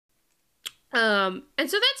And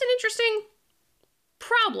so that's an interesting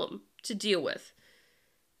problem to deal with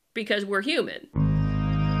because we're human.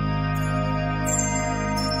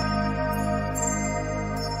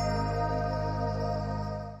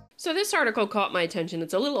 So this article caught my attention.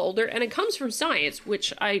 It's a little older, and it comes from Science,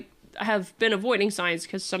 which I have been avoiding Science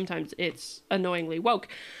because sometimes it's annoyingly woke.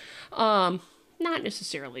 Not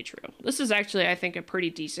necessarily true. This is actually, I think, a pretty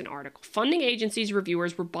decent article. Funding agencies'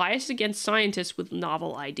 reviewers were biased against scientists with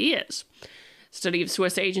novel ideas. Study of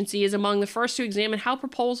Swiss agency is among the first to examine how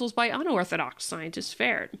proposals by unorthodox scientists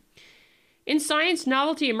fared. In science,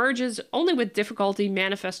 novelty emerges only with difficulty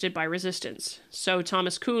manifested by resistance. So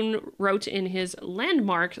Thomas Kuhn wrote in his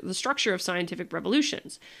landmark, The Structure of Scientific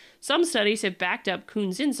Revolutions. Some studies have backed up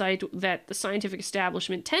Kuhn's insight that the scientific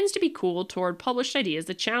establishment tends to be cooled toward published ideas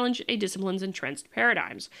that challenge a discipline's entrenched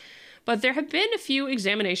paradigms. But there have been a few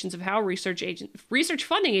examinations of how research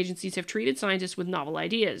funding agencies have treated scientists with novel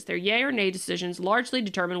ideas. Their yay or nay decisions largely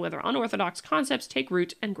determine whether unorthodox concepts take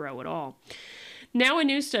root and grow at all. Now a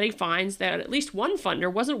new study finds that at least one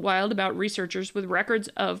funder wasn't wild about researchers with records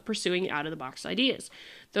of pursuing out-of-the-box ideas.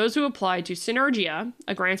 Those who applied to Synergia,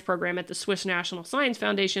 a grants program at the Swiss National Science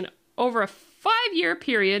Foundation, over a 5-year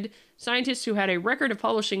period, scientists who had a record of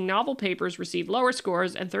publishing novel papers received lower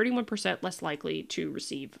scores and 31% less likely to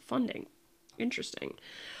receive funding. Interesting.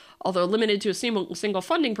 Although limited to a single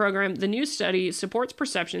funding program, the new study supports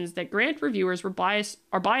perceptions that grant reviewers are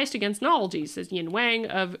biased against novelty, says Yin Wang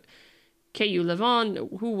of KU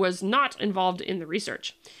Leuven, who was not involved in the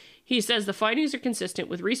research. He says the findings are consistent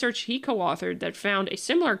with research he co-authored that found a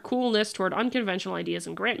similar coolness toward unconventional ideas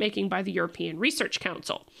in grant-making by the European Research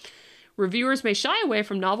Council. Reviewers may shy away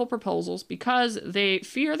from novel proposals because they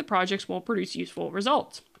fear the projects won't produce useful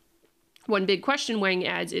results. One big question, Wang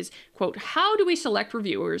adds, is, quote, how do we select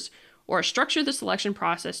reviewers or structure the selection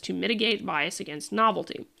process to mitigate bias against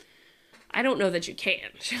novelty? I don't know that you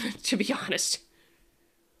can, to be honest.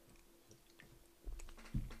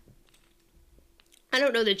 I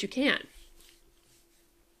don't know that you can.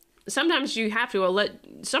 Sometimes you have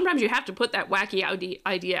to put that wacky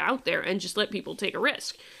idea out there and just let people take a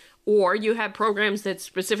risk. Or you have programs that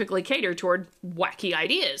specifically cater toward wacky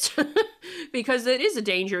ideas. Because it is a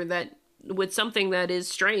danger that with something that is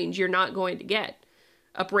strange, you're not going to get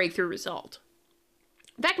a breakthrough result.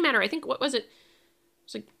 Fact of the matter, I think, what was it?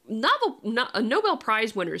 It's like Nobel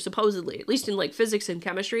Prize winners, supposedly, at least in like physics and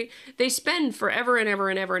chemistry, they spend forever and ever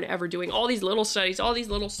and ever and ever doing all these little studies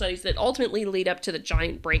that ultimately lead up to the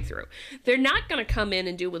giant breakthrough. They're not going to come in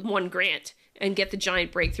and do with one grant and get the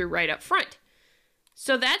giant breakthrough right up front.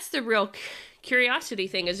 So that's the real curiosity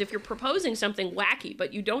thing, is if you're proposing something wacky,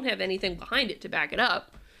 but you don't have anything behind it to back it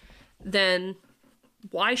up, then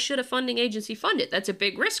why should a funding agency fund it? That's a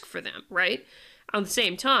big risk for them, right? At the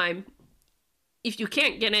same time, if you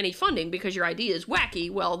can't get any funding because your idea is wacky,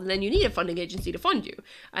 well, then you need a funding agency to fund you.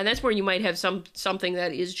 And that's where you might have something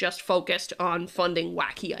that is just focused on funding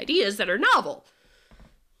wacky ideas that are novel.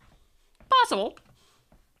 Possible.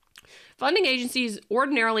 Funding agencies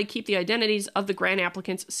ordinarily keep the identities of the grant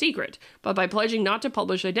applicants secret, but by pledging not to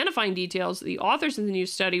publish identifying details, the authors of the new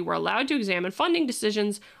study were allowed to examine funding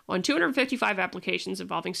decisions on 255 applications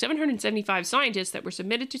involving 775 scientists that were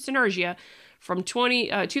submitted to Synergia from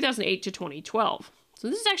 2008 to 2012. So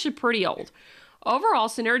this is actually pretty old. Overall,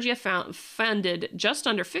 Synergia funded just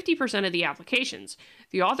under 50% of the applications,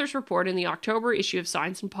 the authors report in the October issue of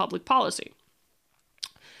Science and Public Policy.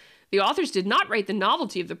 The authors did not rate the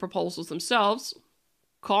novelty of the proposals themselves,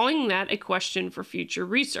 calling that a question for future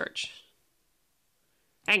research.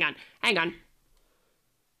 Hang on.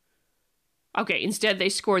 Okay, instead they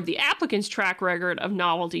scored the applicant's track record of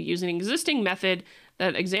novelty using an existing method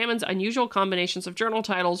that examines unusual combinations of journal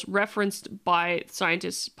titles referenced by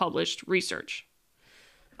scientists' published research.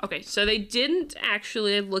 Okay, so they didn't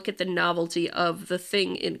actually look at the novelty of the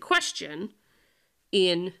thing in question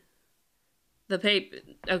in the paper.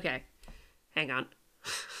 Okay, hang on.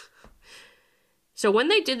 So when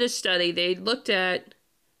they did this study, they looked at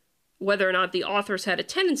whether or not the authors had a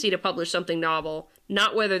tendency to publish something novel,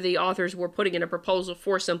 not whether the authors were putting in a proposal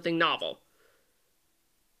for something novel.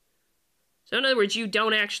 So in other words, you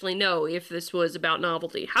don't actually know if this was about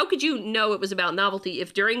novelty. How could you know it was about novelty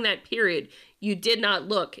if during that period you did not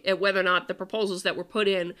look at whether or not the proposals that were put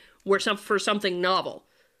in were for something novel?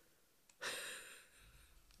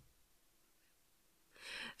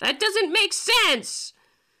 That doesn't make sense.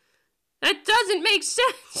 That doesn't make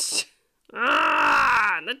sense.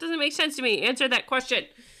 That doesn't make sense to me. Answer that question.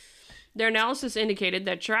 Their analysis indicated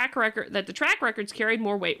that the track records carried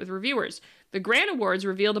more weight with reviewers. The grant awards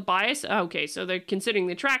revealed a bias. Okay, so they're considering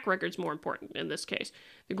the track records more important in this case.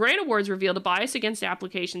 The grant awards revealed a bias against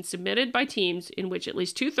applications submitted by teams in which at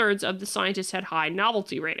least 2/3 of the scientists had high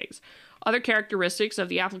novelty ratings. Other characteristics of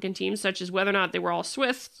the applicant teams, such as whether or not they were all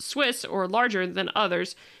Swiss or larger than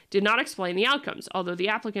others, did not explain the outcomes, although the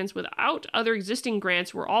applicants without other existing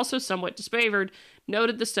grants were also somewhat disfavored,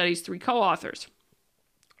 noted the study's 3 co-authors.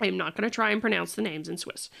 I am not going to try and pronounce the names in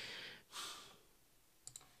Swiss.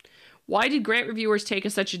 Why did grant reviewers take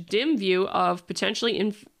such a dim view of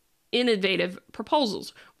potentially innovative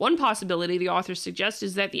proposals? One possibility the authors suggest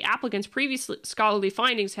is that the applicants' previous scholarly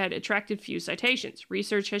findings had attracted few citations.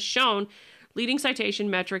 Research has shown leading citation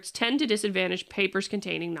metrics tend to disadvantage papers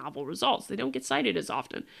containing novel results. They don't get cited as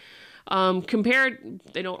often.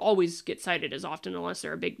 They don't always get cited as often unless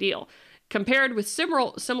they're a big deal. Compared with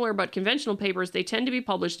similar but conventional papers, they tend to be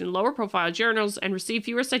published in lower profile journals and receive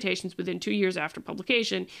fewer citations within 2 years after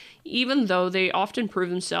publication, even though they often prove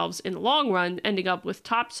themselves in the long run, ending up with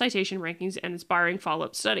top citation rankings and inspiring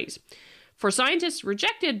follow-up studies. For scientists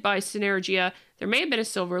rejected by Synergia, there may have been a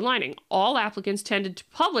silver lining. All applicants tended to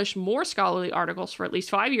publish more scholarly articles for at least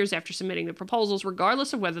 5 years after submitting the proposals,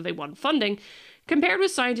 regardless of whether they won funding, compared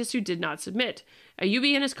with scientists who did not submit.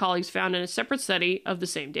 Ayubi and his colleagues found in a separate study of the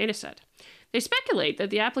same dataset. They speculate that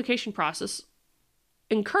the application process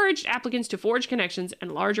encouraged applicants to forge connections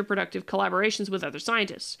and larger productive collaborations with other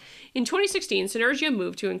scientists. In 2016, Synergia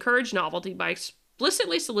moved to encourage novelty by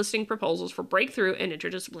explicitly soliciting proposals for breakthrough and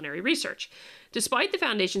interdisciplinary research. Despite the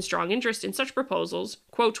Foundation's strong interest in such proposals,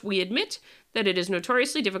 quote, "We admit that it is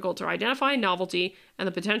notoriously difficult to identify novelty and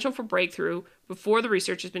the potential for breakthrough before the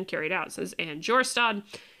research has been carried out," says Anne Jorstad,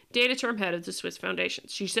 data term head of the Swiss Foundation.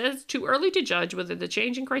 She says it's too early to judge whether the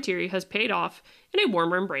change in criteria has paid off in a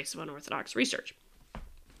warmer embrace of unorthodox research.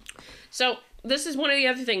 So this is one of the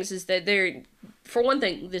other things is that for one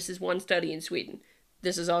thing, this is one study in Sweden.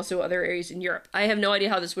 This is also other areas in Europe. I have no idea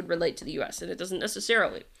how this would relate to the US, and it doesn't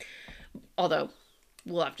necessarily. Although,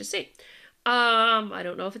 we'll have to see. I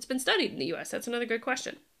don't know if it's been studied in the US. That's another good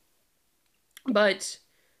question. But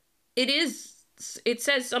it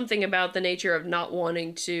says something about the nature of not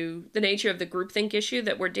wanting to, the nature of the groupthink issue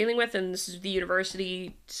that we're dealing with, and this is the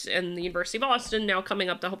university and the University of Austin now coming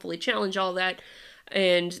up to hopefully challenge all that,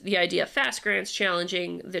 and the idea of fast grants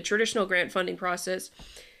challenging the traditional grant funding process.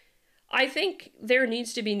 I think there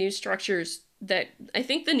needs to be new structures that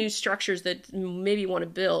maybe want to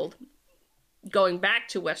build, going back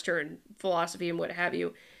to Western philosophy and what have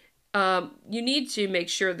you, you need to make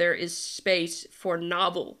sure there is space for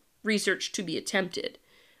novel research to be attempted.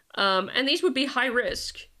 And these would be high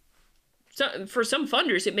risk. So for some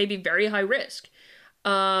funders, it may be very high risk.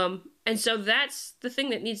 And so that's the thing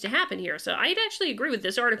that needs to happen here. So I'd actually agree with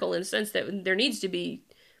this article in the sense that there needs to be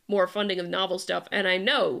more funding of novel stuff. And I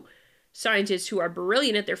know scientists who are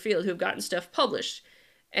brilliant at their field who have gotten stuff published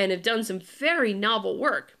and have done some very novel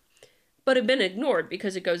work, but have been ignored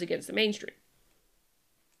because it goes against the mainstream.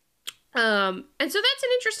 And so that's an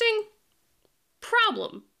interesting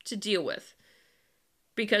problem to deal with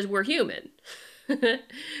because we're human.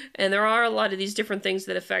 And there are a lot of these different things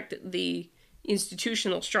that affect the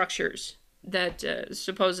institutional structures that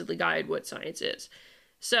supposedly guide what science is.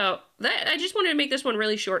 So I just wanted to make this one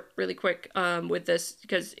really short, really quick with this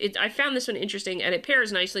because I found this one interesting and it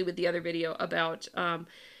pairs nicely with the other video about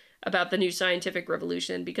the new scientific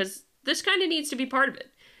revolution, because this kind of needs to be part of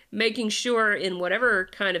it. Making sure in whatever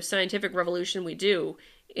kind of scientific revolution we do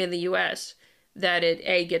in the US that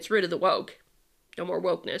it gets rid of the woke. No more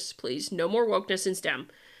wokeness, please. No more wokeness in STEM.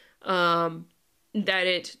 That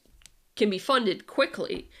it can be funded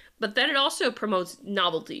quickly, but that it also promotes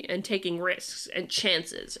novelty and taking risks and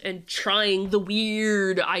chances and trying the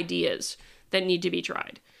weird ideas that need to be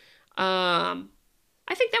tried. I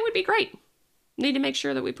think that would be great. Need to make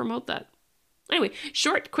sure that we promote that. Anyway,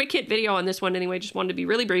 short, quick hit video on this one anyway. Just wanted to be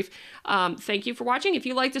really brief. Thank you for watching. If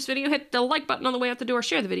you like this video, hit the like button on the way out the door,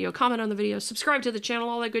 share the video, comment on the video, subscribe to the channel,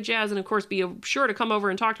 all that good jazz, and of course be sure to come over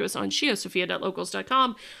and talk to us on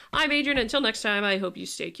shiasophia.locals.com. I'm Adrian. Until next time, I hope you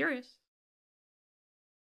stay curious.